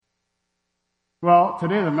Well,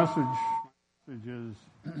 today the message is,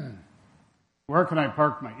 where can I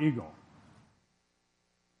park my ego?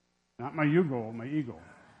 Not my Yugo, my ego.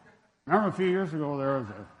 Remember a few years ago there was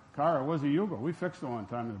a car, it was a Yugo. We fixed it one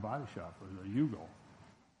time in the body shop. It was a Yugo.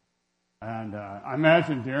 And I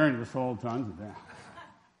imagine Darren just sold tons of them.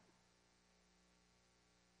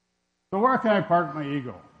 So where can I park my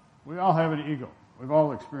ego? We all have an ego. We've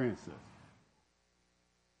all experienced this.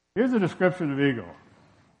 Here's a description of ego.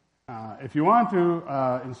 If you want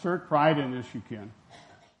to insert pride in this, you can.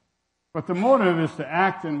 But the motive is to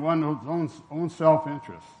act in one's own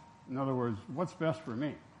self-interest. In other words, what's best for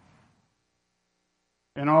me?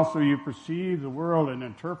 And also you perceive the world and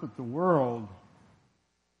interpret the world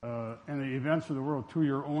and the events of the world to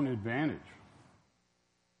your own advantage.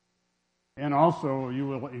 And also you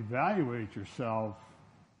will evaluate yourself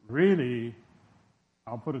really,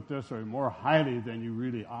 I'll put it this way, more highly than you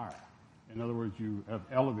really are. In other words, you have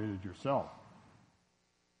elevated yourself.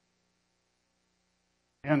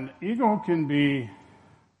 And ego can be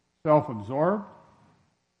self-absorbed,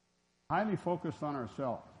 highly focused on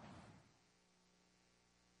ourselves.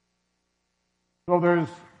 So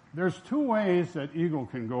there's two ways that ego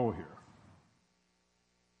can go here.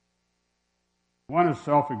 One is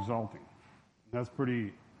self-exalting. That's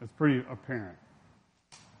pretty apparent.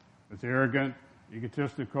 It's arrogant,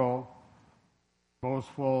 egotistical,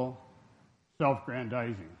 boastful,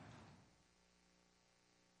 self-grandizing.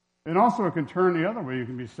 And also it can turn the other way. You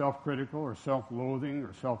can be self-critical or self-loathing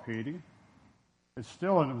or self-hating. It's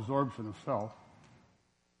still an absorption of self.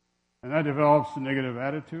 And that develops a negative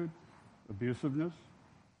attitude, abusiveness,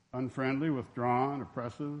 unfriendly, withdrawn,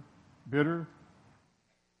 oppressive, bitter,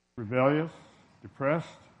 rebellious, depressed,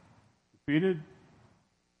 defeated,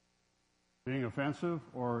 being offensive,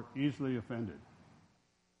 or easily offended.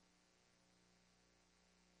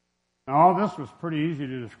 Now, all this was pretty easy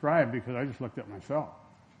to describe because I just looked at myself.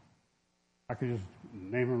 I could just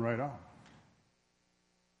name them right off.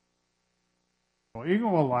 Well, ego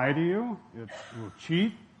will lie to you. It will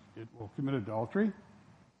cheat. It will commit adultery.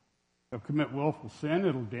 It'll commit willful sin.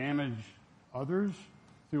 It'll damage others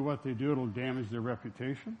through what they do. It'll damage their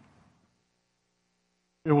reputation.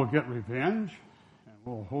 It will get revenge and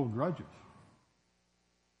will hold grudges.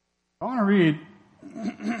 I want to read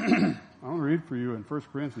for you in 1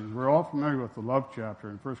 Corinthians. We're all familiar with the love chapter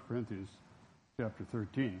in 1 Corinthians chapter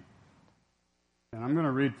 13. And I'm going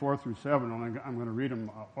to read 4 through 7, and I'm going to read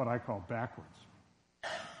them what I call backwards.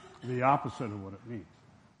 The opposite of what it means.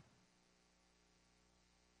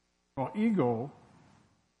 Well, ego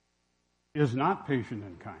is not patient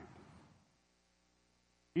and kind.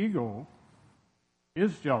 Ego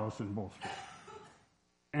is jealous and boastful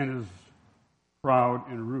and is proud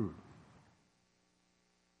and rude.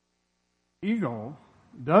 Ego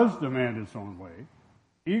does demand its own way.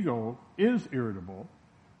 Ego is irritable.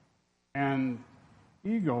 And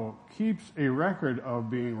ego keeps a record of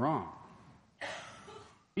being wrong.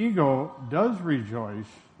 Ego does rejoice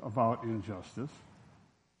about injustice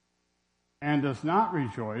and does not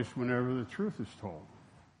rejoice whenever the truth is told.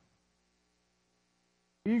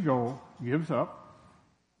 Ego gives up,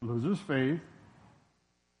 loses faith.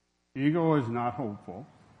 Ego is not hopeful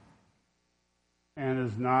and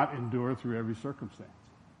does not endure through every circumstance.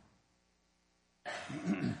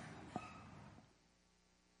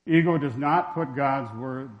 Ego does not put God's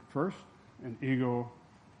word first, and ego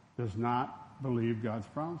does not believe God's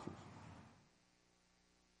promises.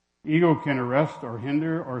 Ego can arrest or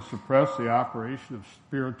hinder or suppress the operation of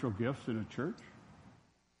spiritual gifts in a church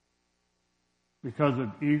because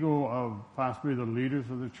of ego of possibly the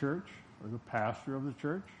leaders of the church or the pastor of the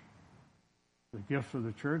church. The gifts of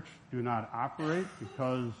the church do not operate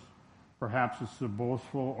because perhaps it's the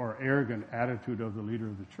boastful or arrogant attitude of the leader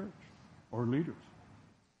of the church or leaders,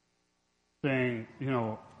 saying,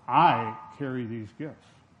 I carry these gifts.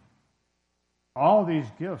 All these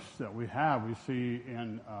gifts that we have, we see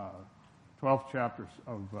in 12th chapter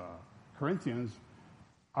of Corinthians,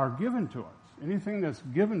 are given to us. Anything that's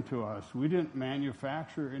given to us, we didn't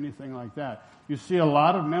manufacture anything like that. You see a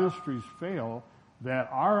lot of ministries fail that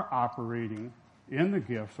are operating in the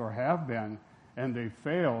gifts or have been, and they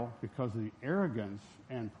fail because of the arrogance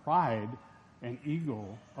and pride and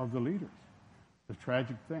ego of the leaders. It's a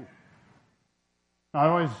tragic thing. I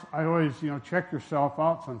always, check yourself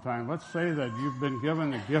out sometime. Let's say that you've been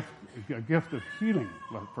given a gift of healing,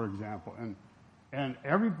 for example, and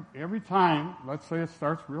every time, let's say it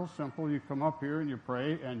starts real simple. You come up here and you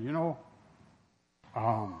pray, and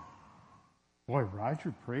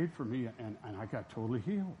Roger prayed for me, and I got totally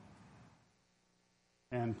healed.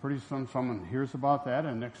 And pretty soon someone hears about that,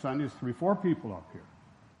 and next Sunday there's 3-4 people up here,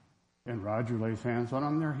 and Roger lays hands on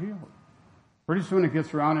them, they're healed. Pretty soon it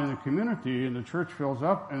gets around in the community, and the church fills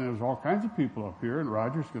up, and there's all kinds of people up here, and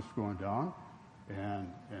Rogers gets going down and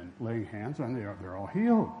laying hands on them. They're all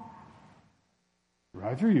healed.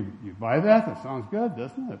 Roger, you buy that? That sounds good,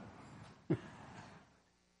 doesn't it?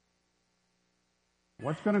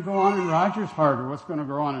 What's going to go on in Roger's heart, or what's going to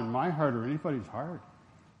go on in my heart, or anybody's heart?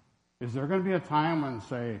 Is there going to be a time when,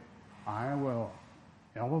 say, I will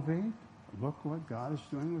elevate? Look what God is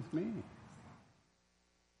doing with me.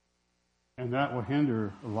 And that will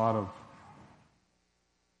hinder a lot of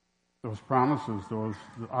those promises, the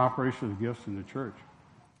operation of the gifts in the church.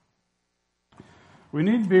 We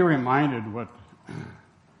need to be reminded what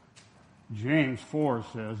James 4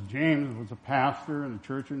 says. James was a pastor in the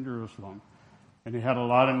church in Jerusalem, and he had a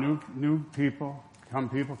lot of new people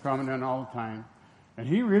coming in all the time, and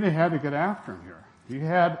he really had to get after him here. He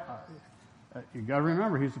had, you got to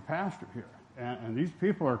remember, he's a pastor here, and these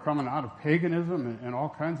people are coming out of paganism and all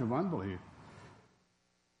kinds of unbelief.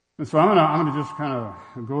 And so I'm going to just kind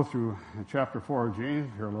of go through chapter 4 of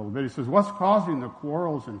James here a little bit. He says, what's causing the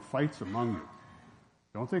quarrels and fights among you?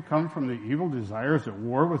 Don't they come from the evil desires at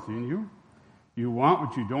war within you? You want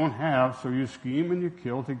what you don't have, so you scheme and you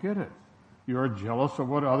kill to get it. You are jealous of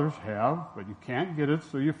what others have, but you can't get it,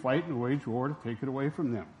 so you fight and wage war to take it away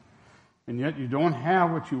from them. And yet you don't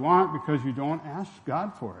have what you want because you don't ask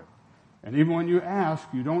God for it. And even when you ask,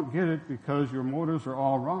 you don't get it because your motives are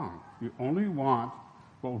all wrong. You only want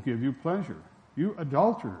what will give you pleasure. You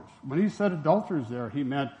adulterers. When he said adulterers there, he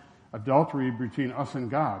meant adultery between us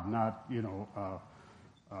and God, not,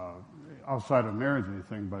 outside of marriage or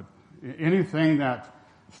anything, but anything that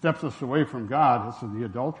steps us away from God. This is the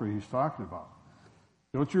adultery he's talking about.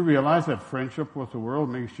 Don't you realize that friendship with the world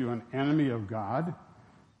makes you an enemy of God?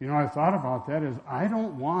 I thought about that as I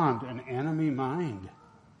don't want an enemy mind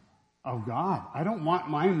of God. I don't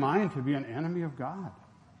want my mind to be an enemy of God.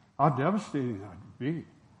 How devastating that would be.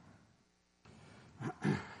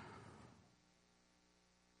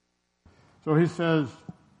 So he says,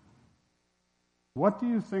 what do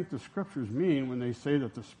you think the scriptures mean when they say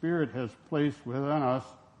that the Spirit has placed within us,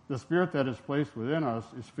 the Spirit that is placed within us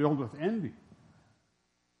is filled with envy?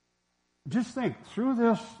 Just think, through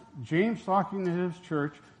this, James talking to his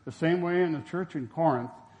church, the same way in the church in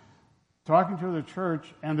Corinth, talking to the church,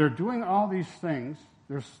 and they're doing all these things.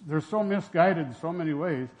 They're so misguided in so many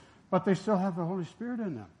ways, but they still have the Holy Spirit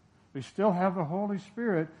in them. They still have the Holy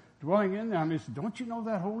Spirit dwelling in them. He says, don't you know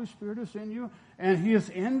that Holy Spirit is in you? And he is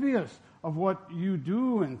envious of what you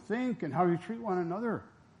do and think and how you treat one another.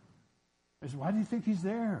 He says, why do you think he's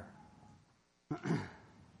there?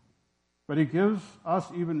 But he gives us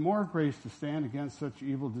even more grace to stand against such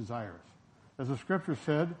evil desires. As the scripture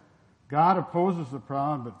said, God opposes the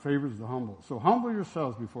proud but favors the humble. So humble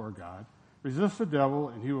yourselves before God. Resist the devil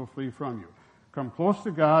and he will flee from you. Come close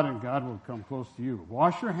to God, and God will come close to you.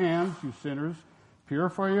 Wash your hands, you sinners.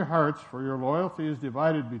 Purify your hearts, for your loyalty is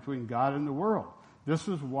divided between God and the world. This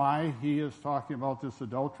is why he is talking about this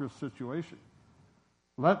adulterous situation.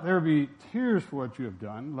 Let there be tears for what you have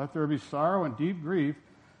done. Let there be sorrow and deep grief.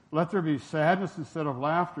 Let there be sadness instead of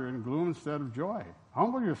laughter and gloom instead of joy.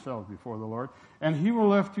 Humble yourselves before the Lord, and he will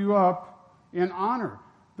lift you up in honor.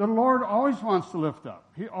 The Lord always wants to lift up.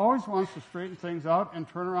 He always wants to straighten things out and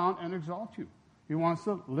turn around and exalt you. He wants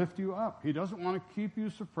to lift you up. He doesn't want to keep you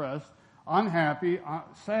suppressed, unhappy,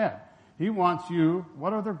 sad. He wants you,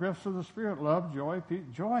 what are the gifts of the Spirit? Love, joy, peace,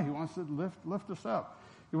 joy. He wants to lift us up.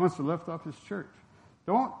 He wants to lift up his church.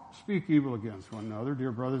 Don't speak evil against one another,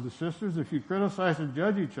 dear brothers and sisters. If you criticize and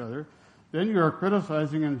judge each other, then you are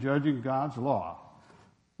criticizing and judging God's law.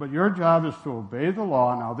 But your job is to obey the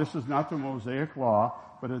law. Now, this is not the Mosaic law,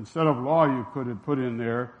 but instead of law, you could have put in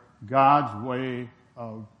there God's way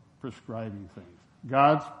of prescribing things.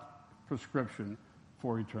 God's prescription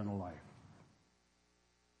for eternal life.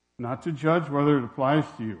 Not to judge whether it applies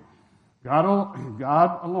to you. God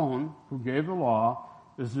alone, who gave the law,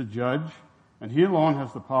 is the judge, and he alone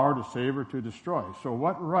has the power to save or to destroy. So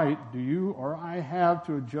what right do you or I have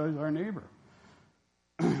to judge our neighbor?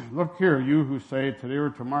 Look here, you who say today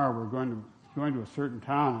or tomorrow we're going to a certain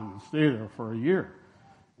town and stay there for a year,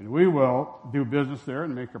 and we will do business there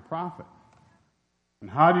and make a profit. And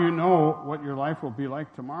how do you know what your life will be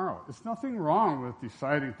like tomorrow? It's nothing wrong with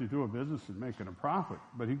deciding to do a business and making a profit.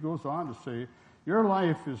 But he goes on to say, your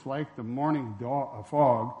life is like the morning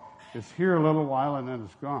fog. It's here a little while and then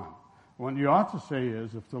it's gone. What you ought to say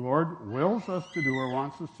is, if the Lord wills us to do or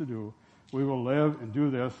wants us to do, we will live and do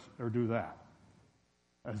this or do that.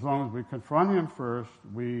 As long as we confront him first,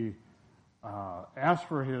 we ask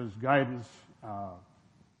for his guidance,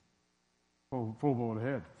 full boat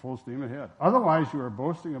ahead, full steam ahead. Otherwise, you are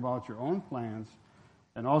boasting about your own plans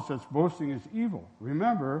and all such boasting is evil.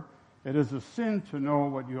 Remember, it is a sin to know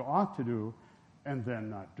what you ought to do and then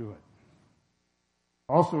not do it.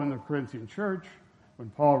 Also in the Corinthian church, when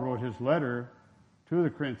Paul wrote his letter to the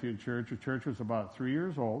Corinthian church, the church was about 3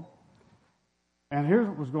 years old. And here's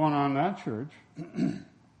what was going on in that church.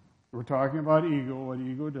 We're talking about ego, what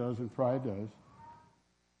ego does and pride does.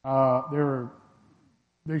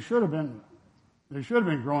 They should have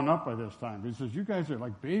been grown up by this time. He says, you guys are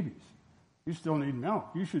like babies. You still need milk.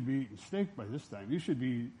 You should be eating steak by this time. You should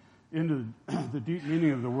be into the deep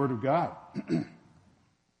meaning of the Word of God. They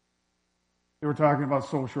were talking about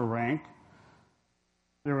social rank.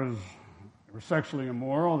 They were sexually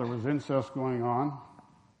immoral. There was incest going on.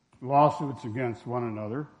 Lawsuits against one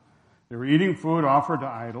another. They were eating food offered to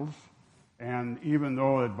idols. And even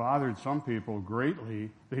though it bothered some people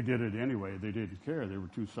greatly, they did it anyway. They didn't care. They were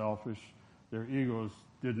too selfish. Their egos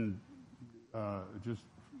didn't, just,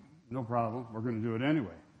 no problem. We're going to do it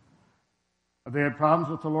anyway. They had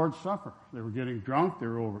problems with the Lord's Supper. They were getting drunk. They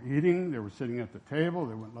were overeating. They were sitting at the table.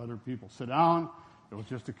 They wouldn't let other people sit down. It was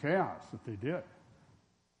just a chaos that they did.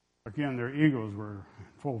 Again, their egos were in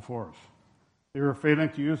full force. They were failing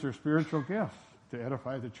to use their spiritual gifts to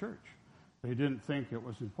edify the church. They didn't think it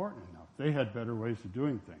was important enough. They had better ways of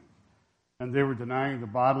doing things. And they were denying the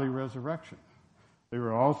bodily resurrection. They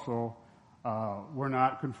were also were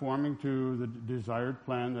not conforming to the desired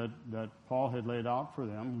plan that Paul had laid out for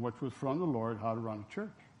them, which was from the Lord, how to run a church.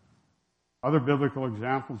 Other biblical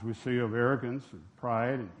examples we see of arrogance, and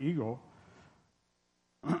pride, and ego.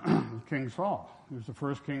 King Saul. He was the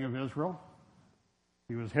first king of Israel.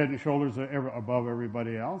 He was head and shoulders above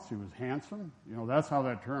everybody else. He was handsome. You know, that's how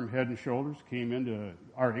that term head and shoulders came into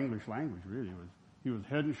our English language, really. He was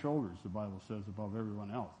head and shoulders, the Bible says, above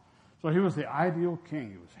everyone else. So he was the ideal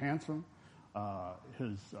king. He was handsome,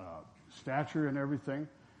 his stature and everything.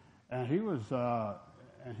 And he was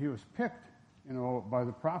picked, you know, by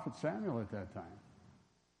the prophet Samuel at that time.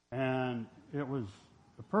 And it was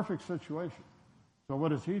the perfect situation. So what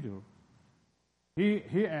does he do?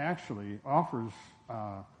 He actually offers,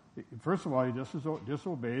 first of all, he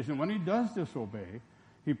disobeys. And when he does disobey,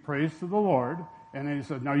 he prays to the Lord. And then he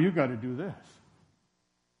says, now you got to do this.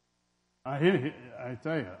 I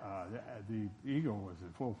tell you, the ego was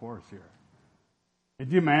in full force here. It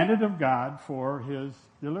demanded of God for his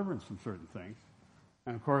deliverance from certain things.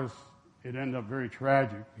 And of course, it ended up very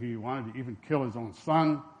tragic. He wanted to even kill his own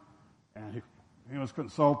son. And he was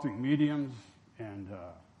consulting mediums. And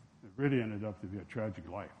it really ended up to be a tragic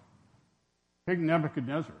life. King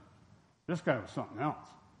Nebuchadnezzar, this guy was something else.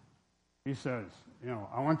 He says, you know,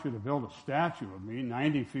 I want you to build a statue of me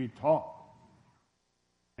 90 feet tall.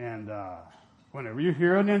 And whenever you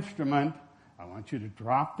hear an instrument, I want you to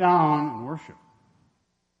drop down and worship.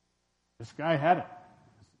 This guy had it.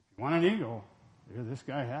 If you want an ego, this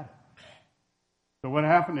guy had it. So what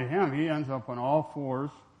happened to him, he ends up on all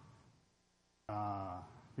fours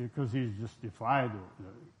because he's just defied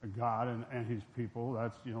God and his people.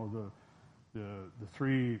 That's, you know, the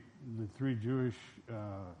three Jewish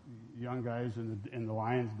young guys in the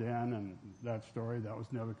lion's den, and that story. That was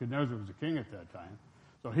Nebuchadnezzar was the king at that time.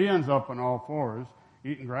 So he ends up on all fours,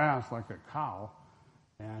 eating grass like a cow,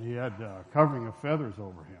 and he had covering of feathers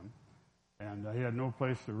over him, and he had no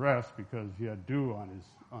place to rest because he had dew on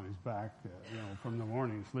his back, you know, from the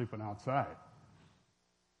morning sleeping outside.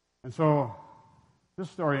 And so this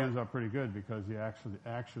story ends up pretty good because he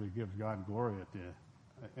actually gives God glory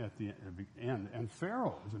at the end. And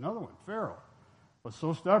Pharaoh is another one. Pharaoh was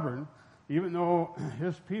so stubborn, even though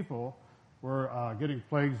his people were getting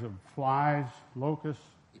plagues of flies, locusts,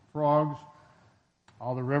 frogs.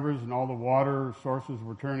 All the rivers and all the water sources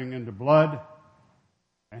were turning into blood.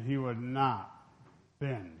 And he would not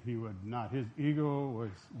bend. He would not. His ego was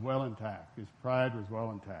well intact. His pride was well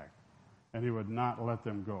intact. And he would not let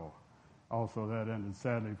them go. Also, that ended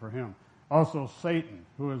sadly for him. Also, Satan,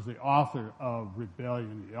 who is the author of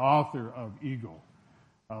rebellion, the author of ego.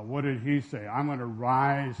 What did he say? I'm going to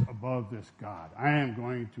rise above this God. I am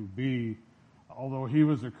going to be, although he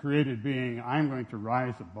was a created being, I'm going to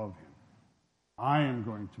rise above him. I am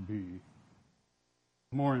going to be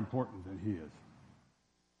more important than he is.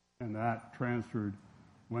 And that transferred,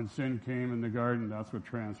 when sin came in the garden, that's what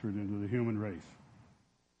transferred into the human race.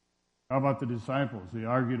 How about the disciples? They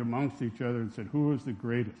argued amongst each other and said, who is the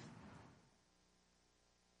greatest?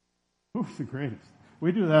 Who's the greatest?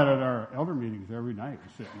 We do that at our elder meetings every night.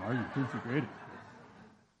 We sit and argue, who's the greatest?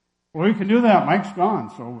 Well, we can do that. Mike's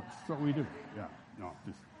gone, so we do. Yeah, no.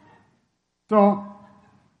 So,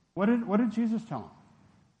 what did Jesus tell them?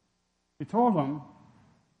 He told them,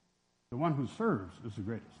 the one who serves is the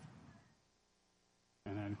greatest.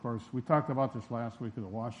 And then, of course, we talked about this last week of the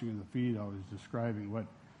washing of the feet. I was describing what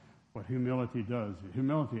humility does.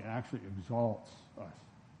 Humility actually exalts us.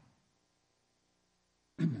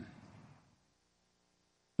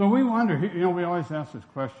 So we wonder, we always ask this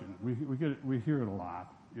question. We hear it a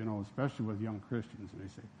lot, especially with young Christians. And they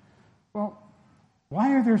say, well,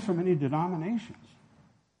 why are there so many denominations?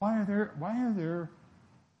 Why are there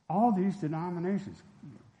all these denominations?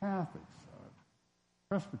 Catholics,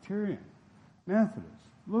 Presbyterian, Methodist,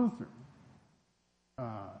 Lutheran,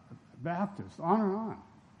 Baptist, on and on.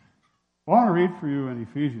 Well, I want to read for you in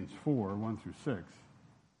Ephesians 4, 1 through 6.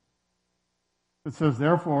 It says,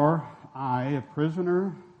 therefore, I, a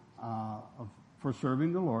prisoner for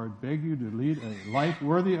serving the Lord, beg you to lead a life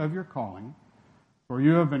worthy of your calling, for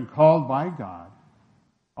you have been called by God.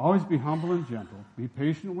 Always be humble and gentle. Be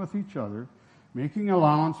patient with each other, making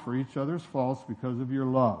allowance for each other's faults because of your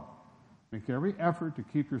love. Make every effort to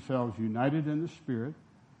keep yourselves united in the Spirit,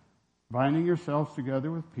 binding yourselves together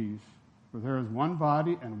with peace. For there is one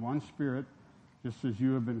body and one Spirit, just as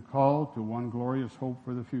you have been called to one glorious hope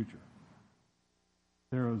for the future.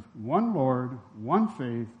 There is one Lord, one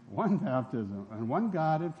faith, one baptism, and one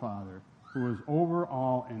God and Father, who is over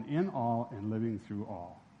all and in all and living through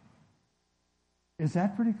all. Is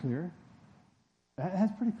that pretty clear?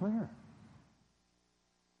 That's pretty clear.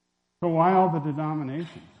 So why all the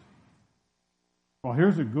denominations? Well,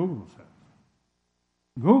 here's what Google says.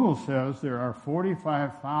 Google says there are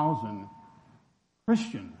 45,000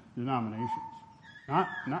 Christian denominations,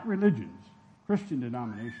 not religions, Christian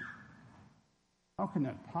denominations. How can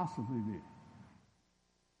that possibly be?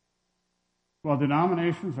 Well,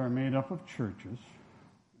 denominations are made up of churches.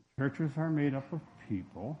 Churches are made up of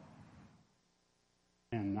people.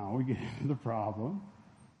 And now we get into the problem.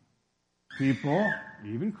 People,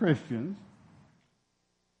 even Christians,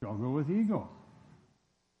 struggle with ego.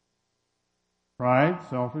 Pride,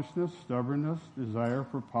 selfishness, stubbornness, desire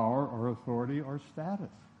for power or authority or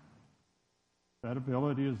status. That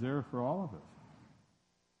ability is there for all of us.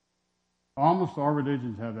 Almost all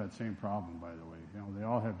religions have that same problem, by the way. They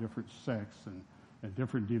all have different sects and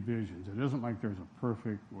different divisions. It isn't like there's a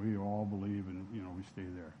perfect, we all believe and, we stay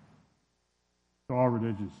there. So all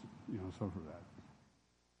religions, suffer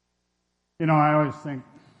that. I always think,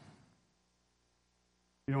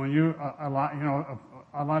 when a lot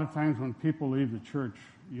of times when people leave the church,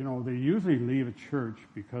 they usually leave a church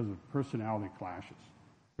because of personality clashes.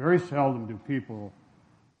 Very seldom do people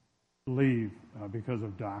leave because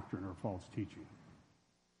of doctrine or false teaching.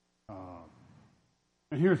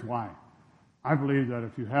 And here's why. I believe that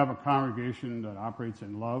if you have a congregation that operates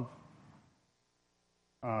in love,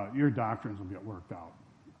 your doctrines will get worked out.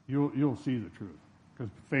 You'll see the truth, because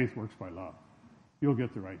faith works by love. You'll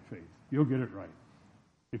get the right faith. You'll get it right.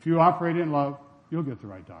 If you operate in love, you'll get the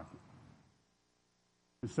right doctrine,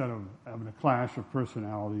 instead of having a clash of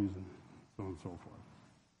personalities and so on and so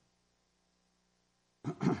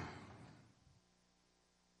forth.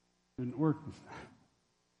 Didn't work this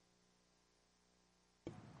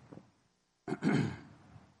time.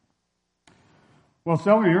 Well,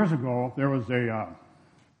 several years ago, there was a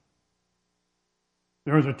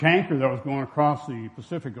tanker that was going across the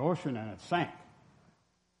Pacific Ocean, and it sank.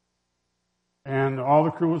 And all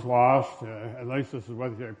the crew was lost. At least this is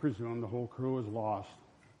what I presume. The whole crew was lost.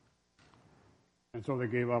 And so they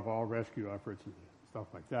gave up all rescue efforts and stuff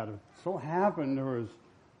like that. It so happened there was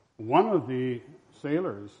one of the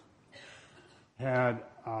sailors had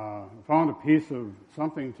found a piece of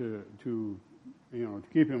something to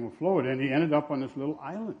keep him afloat, and he ended up on this little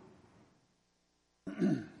island.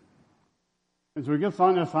 And so he gets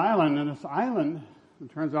on this island, and this island,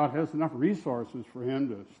 it turns out, has enough resources for him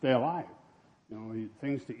to stay alive.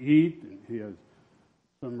 Things to eat, and he has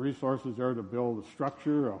some resources there to build a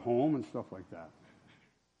structure, a home, and stuff like that.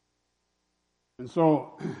 And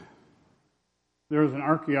so there was an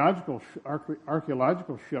archaeological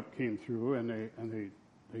ship came through, and they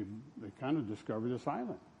kind of discovered this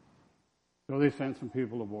island. So they sent some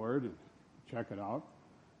people aboard and check it out.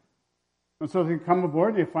 And so they come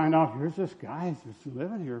aboard and they find out, here's this guy who's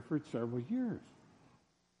living here for several years.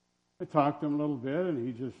 I talked to him a little bit, and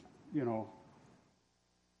he just,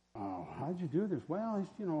 how'd you do this? Well,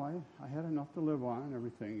 I had enough to live on and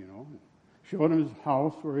everything, Showed him his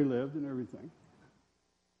house where he lived and everything.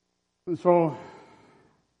 And so,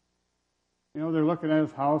 they're looking at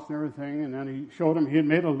his house and everything, and then he showed him he had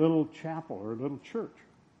made a little chapel or a little church.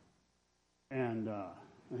 And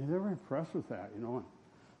they were impressed with that, Well,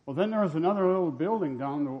 then there was another little building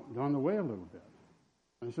down the way a little bit.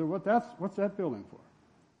 And I said, what's that building for?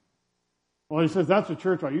 Well, he says, that's the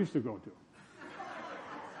church I used to go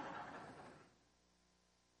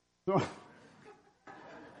to.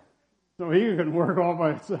 So ego can work all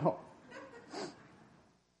by itself.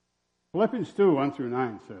 Philippians 2, 1 through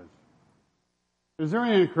 9 says, is there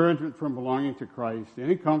any encouragement from belonging to Christ,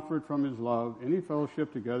 any comfort from his love, any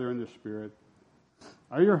fellowship together in the Spirit?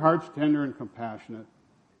 Are your hearts tender and compassionate?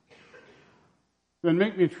 Then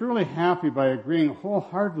make me truly happy by agreeing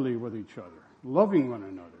wholeheartedly with each other, loving one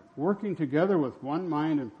another, working together with one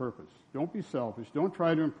mind and purpose. Don't be selfish. Don't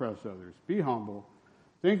try to impress others. Be humble.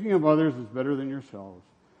 Thinking of others is better than yourselves.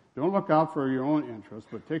 Don't look out for your own interests,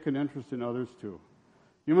 but take an interest in others too.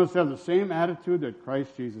 You must have the same attitude that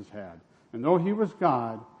Christ Jesus had. And though he was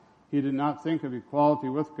God, he did not think of equality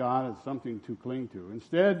with God as something to cling to.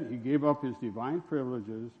 Instead, he gave up his divine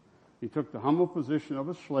privileges. He took the humble position of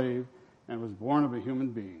a slave and was born of a human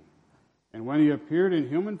being. And when he appeared in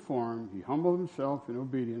human form, he humbled himself in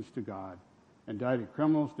obedience to God and died a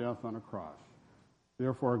criminal's death on a cross.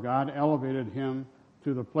 Therefore, God elevated him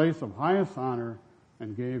to the place of highest honor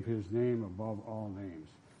and gave his name above all names.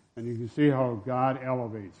 And you can see how God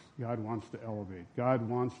elevates. God wants to elevate. God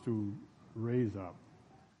wants to raise up.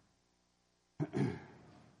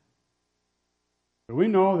 But we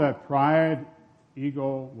know that pride,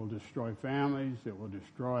 ego will destroy families. It will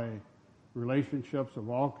destroy relationships of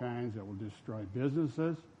all kinds. It will destroy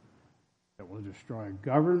businesses. It will destroy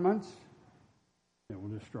governments. It will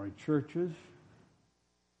destroy churches.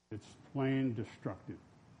 It's plain destructive,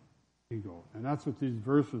 ego. And that's what these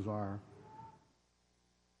verses are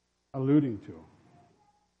alluding to.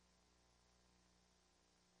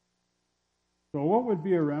 So what would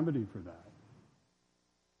be a remedy for that?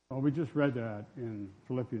 Well, we just read that in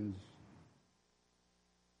Philippians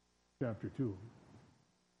chapter 2.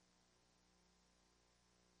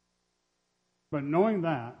 But knowing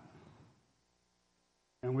that,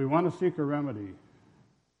 and we want to seek a remedy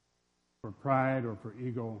for pride or for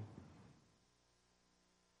ego,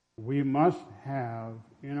 we must have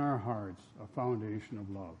in our hearts a foundation of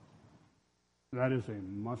love. That is a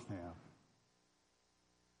must-have.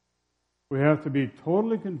 We have to be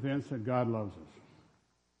totally convinced that God loves us.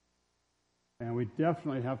 And we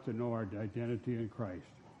definitely have to know our identity in Christ,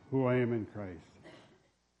 who I am in Christ.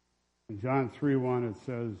 In John 3:1 it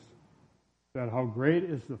says that how great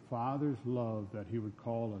is the Father's love that he would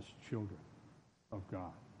call us children of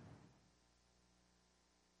God.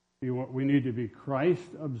 We need to be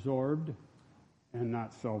Christ-absorbed and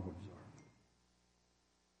not self-absorbed.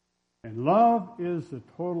 And love is the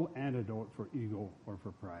total antidote for ego or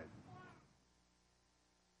for pride.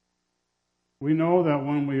 We know that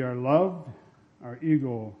when we are loved, our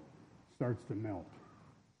ego starts to melt,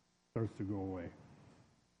 starts to go away.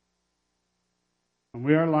 And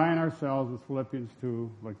we are aligning ourselves with Philippians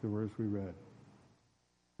 2, like the verse we read,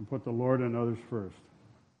 and put the Lord and others first.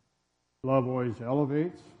 Love always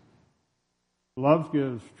elevates. Love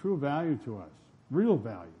gives true value to us, real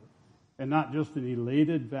value, and not just an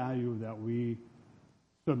elated value that we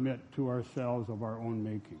submit to ourselves of our own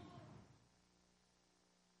making.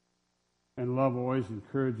 And love always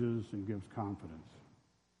encourages and gives confidence.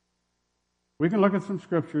 We can look at some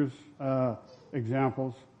scriptures,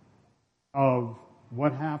 examples of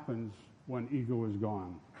what happens when ego is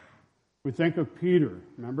gone. We think of Peter.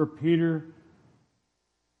 Remember, Peter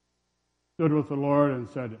stood with the Lord and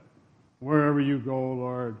said, wherever you go,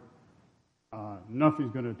 Lord,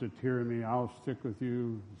 nothing's going to deter me. I'll stick with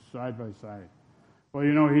you side by side. Well,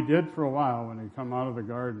 you know, he did for a while when he come out of the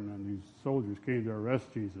garden and these soldiers came to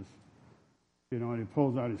arrest Jesus. You know, and he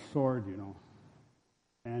pulls out his sword, you know,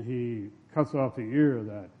 and he cuts off the ear of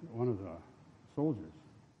that one of the soldiers.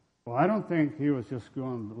 Well, I don't think he was just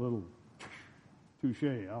going a little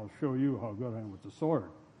touche. I'll show you how good I am with the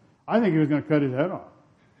sword. I think he was going to cut his head off.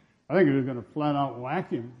 I think he was going to flat out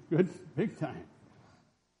whack him good, big time.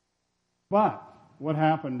 But what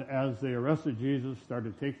happened as they arrested Jesus,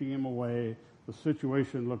 started taking him away, the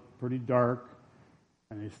situation looked pretty dark,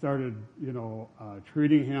 and they started,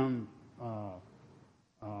 treating him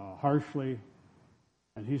harshly,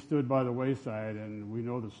 and he stood by the wayside, and we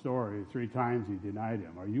know the story. 3 times he denied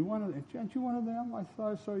him. Aren't you one of them? I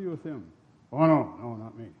thought I saw you with him. Oh, no,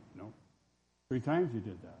 not me. No. 3 times he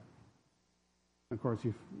did that. Of course,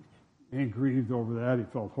 he grieved over that. He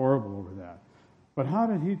felt horrible over that. But how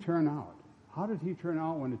did he turn out? How did he turn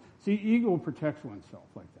out when ego protects oneself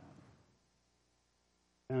like that.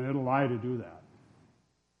 And it'll lie to do that.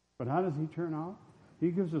 But how does he turn out? He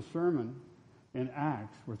gives a sermon in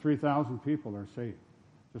Acts where 3,000 people are saved,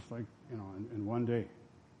 just like, in one day.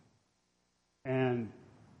 And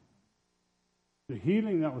the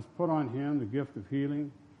healing that was put on him, the gift of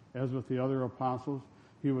healing, as with the other apostles,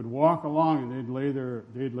 he would walk along and they'd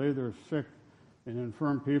lay their sick and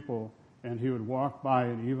infirm people, and he would walk by,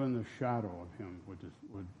 and even the shadow of him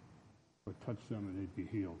would would touch them and they'd be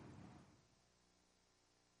healed.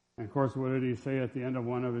 And of course, what did he say at the end of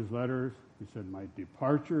one of his letters? He said, my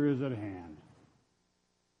departure is at hand.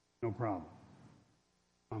 No problem.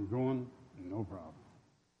 I'm going, no problem.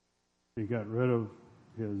 He got rid of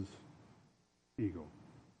his ego.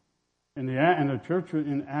 In the church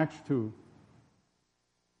in Acts 2,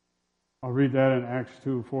 I'll read that in Acts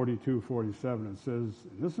 2, 42, 47. It says,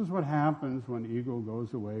 this is what happens when ego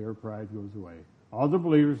goes away or pride goes away. All the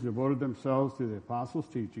believers devoted themselves to the apostles'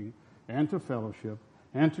 teaching and to fellowship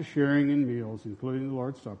and to sharing in meals, including the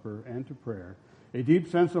Lord's Supper, and to prayer. A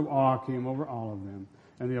deep sense of awe came over all of them,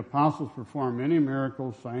 and the apostles performed many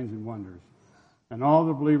miracles, signs, and wonders. And all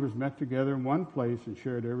the believers met together in one place and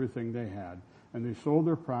shared everything they had. And they sold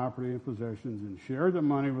their property and possessions and shared the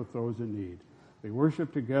money with those in need. They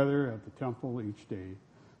worshiped together at the temple each day,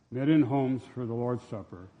 met in homes for the Lord's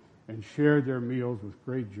Supper, and shared their meals with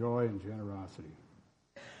great joy and generosity,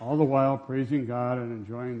 all the while praising God and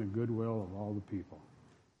enjoying the goodwill of all the people.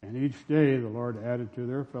 And each day the Lord added to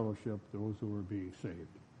their fellowship those who were being saved.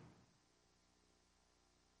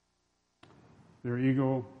 Their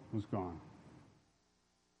ego was gone.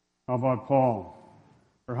 How about Paul?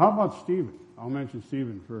 Or how about Stephen? I'll mention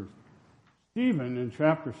Stephen first. Stephen, in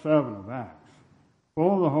chapter 7 of Acts,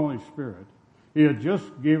 full of the Holy Spirit, he had just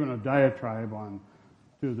given a diatribe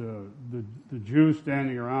to the Jews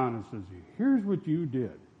standing around and says, here's what you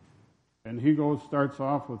did. And he starts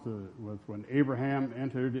off with when Abraham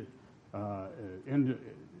entered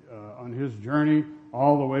on his journey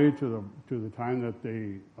all the way to the time that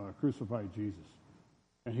they crucified Jesus.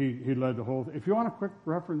 And he led the whole thing. If you want a quick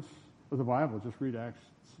reference of the Bible, just read Acts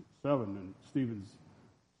 7 and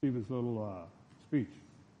Stephen's little speech.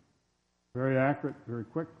 Very accurate, very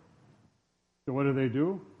quick. So what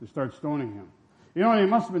do? They start stoning him. You know, he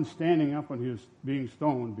must have been standing up when he was being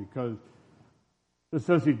stoned, because it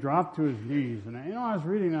says he dropped to his knees. And I was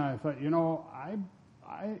reading that, I thought,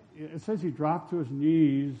 it says he dropped to his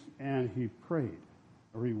knees and he prayed,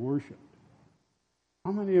 or he worshiped.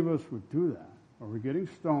 How many of us would do that? Or we're getting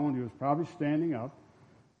stoned, he was probably standing up,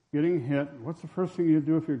 getting hit. What's the first thing you'd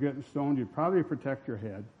do if you're getting stoned? You'd probably protect your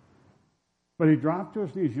head. But he dropped to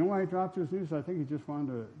his knees. You know why he dropped to his knees? I think he just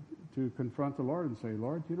wanted to confront the Lord and say,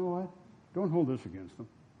 Lord, you know what? Don't hold this against them.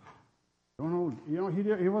 Don't hold,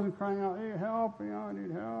 he wasn't crying out, hey, help, I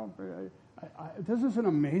need help. This is an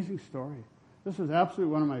amazing story. This is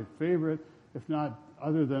absolutely one of my favorite, if not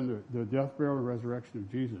other than the death, burial, and resurrection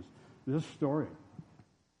of Jesus. This story.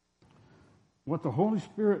 What the Holy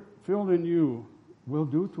Spirit filled in you will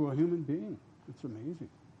do to a human being. It's amazing.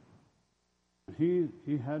 He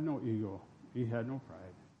had no ego. He had no pride.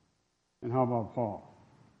 And how about Paul?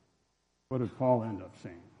 What did Paul end up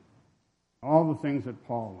saying? All the things that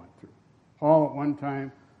Paul went through. Paul at one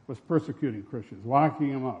time was persecuting Christians,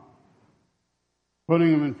 locking them up,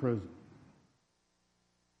 putting them in prison,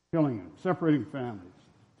 killing them, separating families,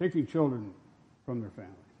 taking children from their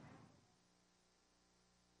families.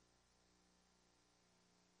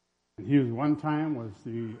 And he was one time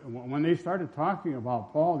when they started talking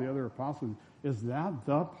about Paul, the other apostles, is that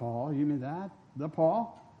the Paul? You mean that? The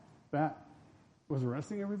Paul that was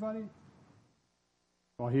arresting everybody?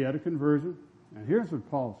 Well, he had a conversion. And here's what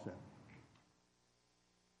Paul said.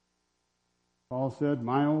 Paul said,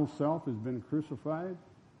 my old self has been crucified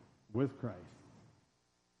with Christ.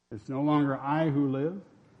 It's no longer I who live,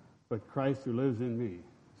 but Christ who lives in me.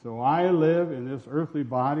 So I live in this earthly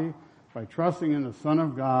body by trusting in the Son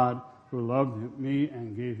of God who loved me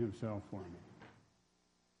and gave himself for me.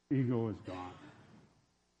 Ego is gone.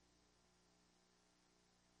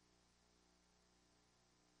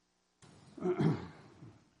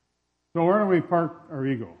 So where do we park our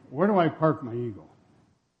ego? Where do I park my ego?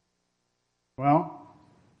 Well,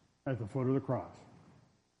 at the foot of the cross.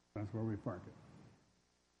 That's where we park it.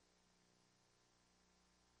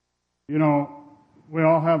 We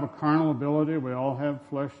all have a carnal ability. We all have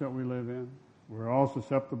flesh that we live in. We're all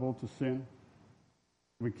susceptible to sin.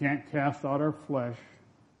 We can't cast out our flesh.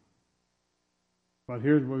 But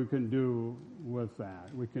here's what we can do with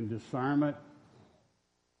that. We can disarm it.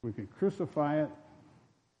 We can crucify it.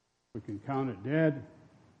 We can count it dead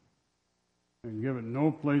and give it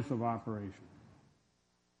no place of operation.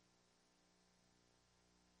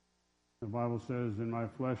 The Bible says, in my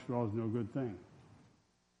flesh dwells no good thing.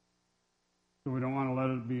 So we don't want to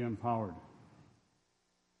let it be empowered.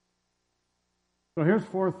 So here's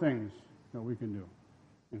 4 things that we can do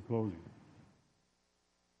in closing.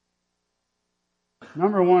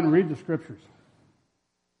 Number 1, read the Scriptures.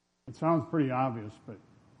 It sounds pretty obvious, but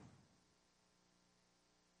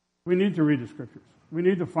we need to read the Scriptures. We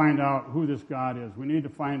need to find out who this God is. We need to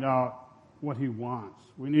find out what he wants.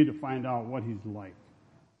 We need to find out what he's like.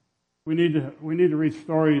 We need to read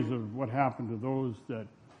stories of what happened to those that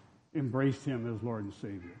embraced him as Lord and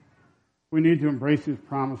Savior. We need to embrace his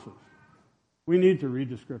promises. We need to read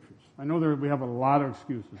the Scriptures. I know we have a lot of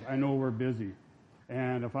excuses. I know we're busy.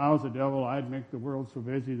 And if I was the devil, I'd make the world so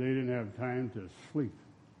busy they didn't have time to sleep.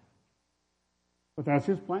 But that's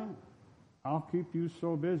his plan. I'll keep you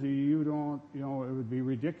so busy you don't, it would be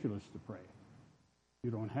ridiculous to pray. You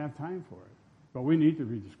don't have time for it. But we need to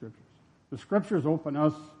read the Scriptures. The Scriptures open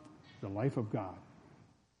us the life of God.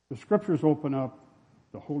 The Scriptures open up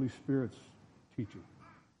the Holy Spirit's teaching.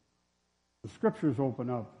 The Scriptures open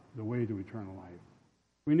up the way to eternal life.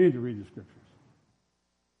 We need to read the Scriptures.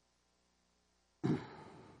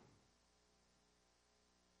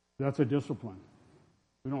 That's a discipline.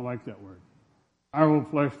 We don't like that word. Our old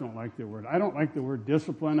flesh don't like that word. I don't like the word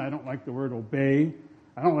discipline. I don't like the word obey.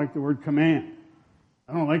 I don't like the word command.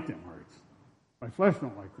 I don't like them words. My flesh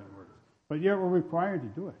don't like them words. But yet we're required to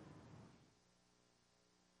do it.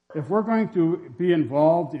 If we're going to be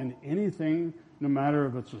involved in anything, no matter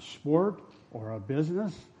if it's a sport or a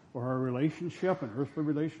business or a relationship, an earthly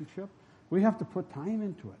relationship, we have to put time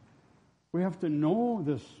into it. We have to know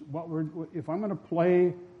this. If I'm going to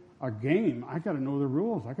play a game, I got to know the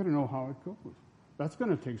rules. I got to know how it goes. That's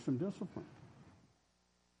going to take some discipline.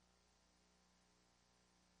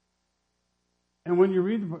 And when you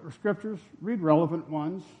read the Scriptures, read relevant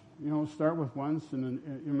ones. Start with ones, and then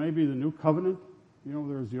maybe the New Covenant.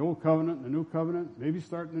 There's the Old Covenant and the New Covenant. Maybe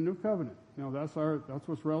start in the New Covenant. That's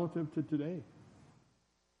what's relative to today.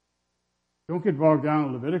 Don't get bogged down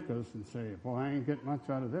in Leviticus and say, "Boy, I ain't getting much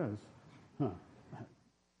out of this."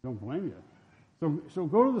 Don't blame you. So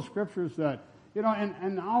go to the Scriptures that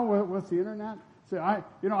and now with the internet, say I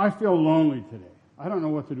feel lonely today. I don't know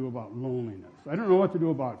what to do about loneliness. I don't know what to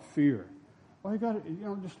do about fear. Well, you got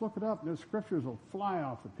to just look it up. The Scriptures will fly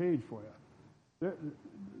off the page for you.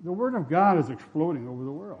 The Word of God is exploding over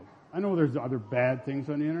the world. I know there's other bad things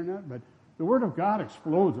on the internet, but the Word of God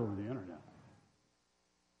explodes over the internet.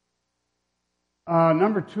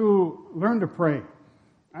 Number 2, learn to pray.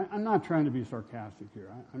 I'm not trying to be sarcastic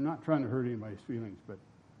here. I'm not trying to hurt anybody's feelings, but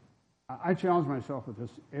I challenge myself with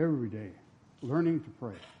this every day, learning to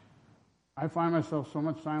pray. I find myself so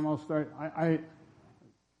much time I start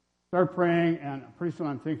praying, and pretty soon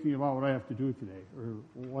I'm thinking about what I have to do today, or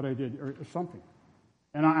what I did, or something.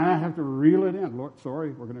 And I have to reel it in. Lord,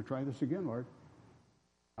 sorry, we're going to try this again, Lord.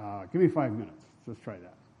 Give me 5 minutes. Let's try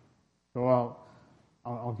that. So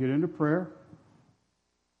I'll get into prayer,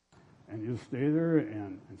 and you'll stay there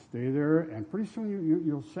and stay there, and pretty soon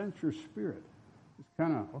you'll sense your spirit. It's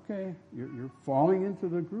kind of, okay, you're falling into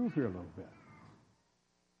the groove here a little bit.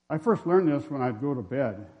 I first learned this when I'd go to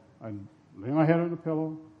bed. I'd lay my head on the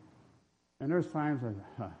pillow, and there's times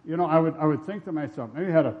I would think to myself,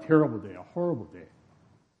 maybe I had a terrible day, a horrible day.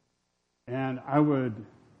 And I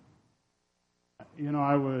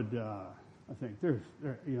think you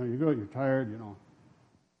go, you're tired,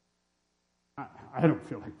 I don't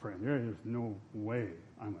feel like praying. There is no way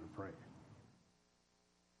I'm going to pray.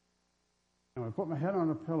 And when I put my head on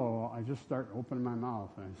the pillow, I just start opening my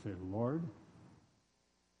mouth and I say, Lord,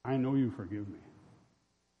 I know you forgive me.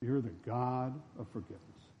 You're the God of forgiveness.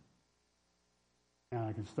 And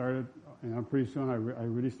I can start it, pretty soon I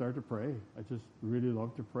really start to pray. I just really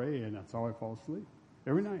love to pray, and that's how I fall asleep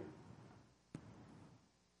every night.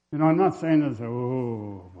 I'm not saying this,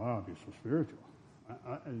 oh, wow, be so spiritual.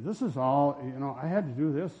 This is all, I had to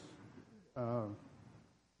do this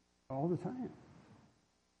all the time.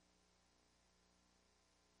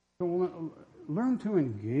 So learn to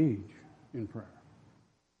engage in prayer.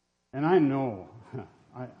 And I know,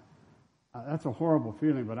 that's a horrible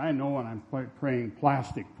feeling, but I know when I'm praying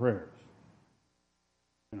plastic prayers.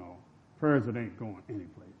 Prayers that ain't going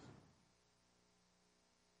anyplace.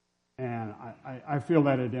 And I feel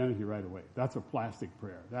that identity right away. That's a plastic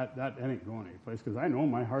prayer. That ain't going anyplace because I know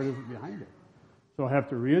my heart isn't behind it. So I have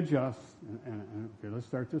to readjust and okay, let's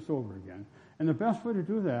start this over again. And the best way to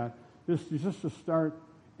do that is just to start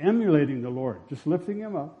emulating the Lord, just lifting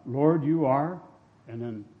him up. Lord, you are, and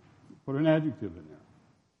then put an adjective in there.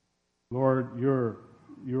 Lord, you're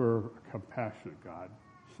a compassionate God,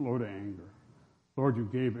 slow to anger. Lord, you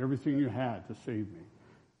gave everything you had to save me.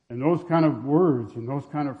 And those kind of words and those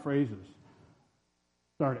kind of phrases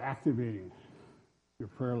start activating your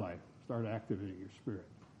prayer life, start activating your spirit.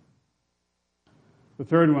 The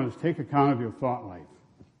third one is take account of your thought life.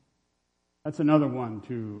 That's another one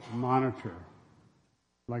to monitor,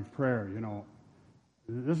 like prayer,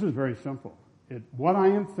 This is very simple. What I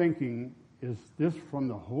am thinking, is this from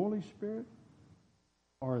the Holy Spirit?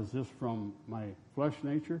 Or is this from my flesh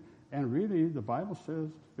nature? And really, the Bible says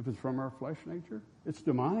if it's from our flesh nature, it's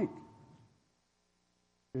demonic.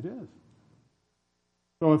 It is.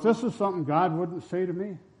 So if this is something God wouldn't say to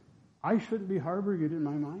me, I shouldn't be harboring it in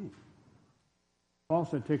my mind. Paul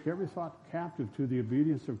said, take every thought captive to the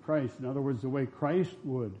obedience of Christ. In other words, the way Christ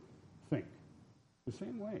would think. The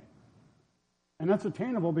same way. And that's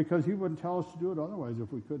attainable because he wouldn't tell us to do it otherwise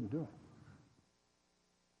if we couldn't do it.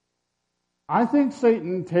 I think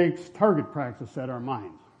Satan takes target practice at our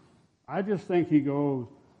minds. I just think he goes,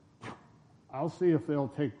 I'll see if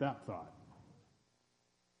they'll take that thought.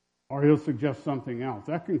 Or he'll suggest something else.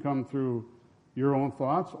 That can come through your own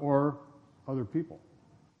thoughts or other people.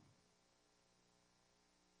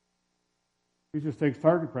 He just takes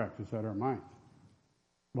target practice at our minds.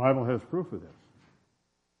 The Bible has proof of this.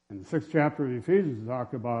 In the 6th chapter of Ephesians, it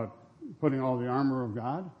talks about putting all the armor of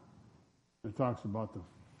God. It talks about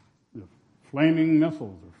the flaming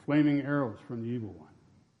missiles or flaming arrows from the evil one.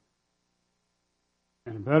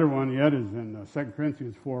 And a better one yet is in 2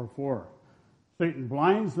 Corinthians 4:4. Satan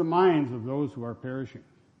blinds the minds of those who are perishing.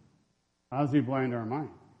 How does he blind our mind?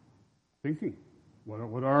 Thinking. What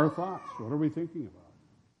are our thoughts? What are we thinking about?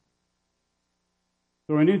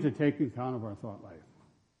 So we need to take account of our thought life.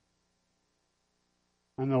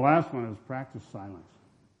 And the last one is practice silence.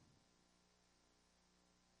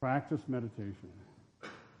 Practice meditation.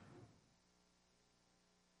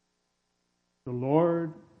 The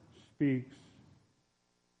Lord speaks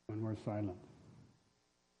when we're silent,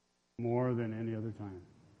 more than any other time.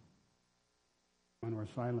 When we're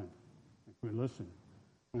silent, if we listen.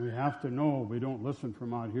 And we have to know we don't listen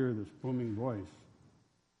from out here, this booming voice.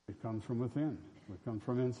 It comes from within. It comes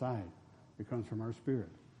from inside. It comes from our spirit.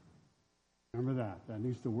 Remember that. That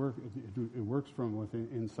needs to work. It works from within,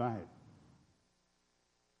 inside.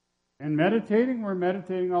 And meditating, we're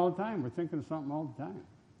meditating all the time. We're thinking of something all the time.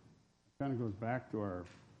 It kind of goes back to our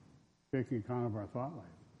taking account of our thought life.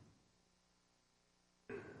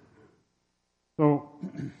 So,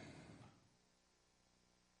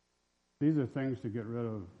 these are things to get rid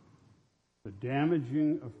of the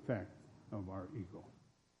damaging effect of our ego.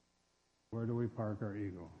 Where do we park our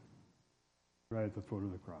ego? Right at the foot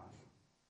of the cross.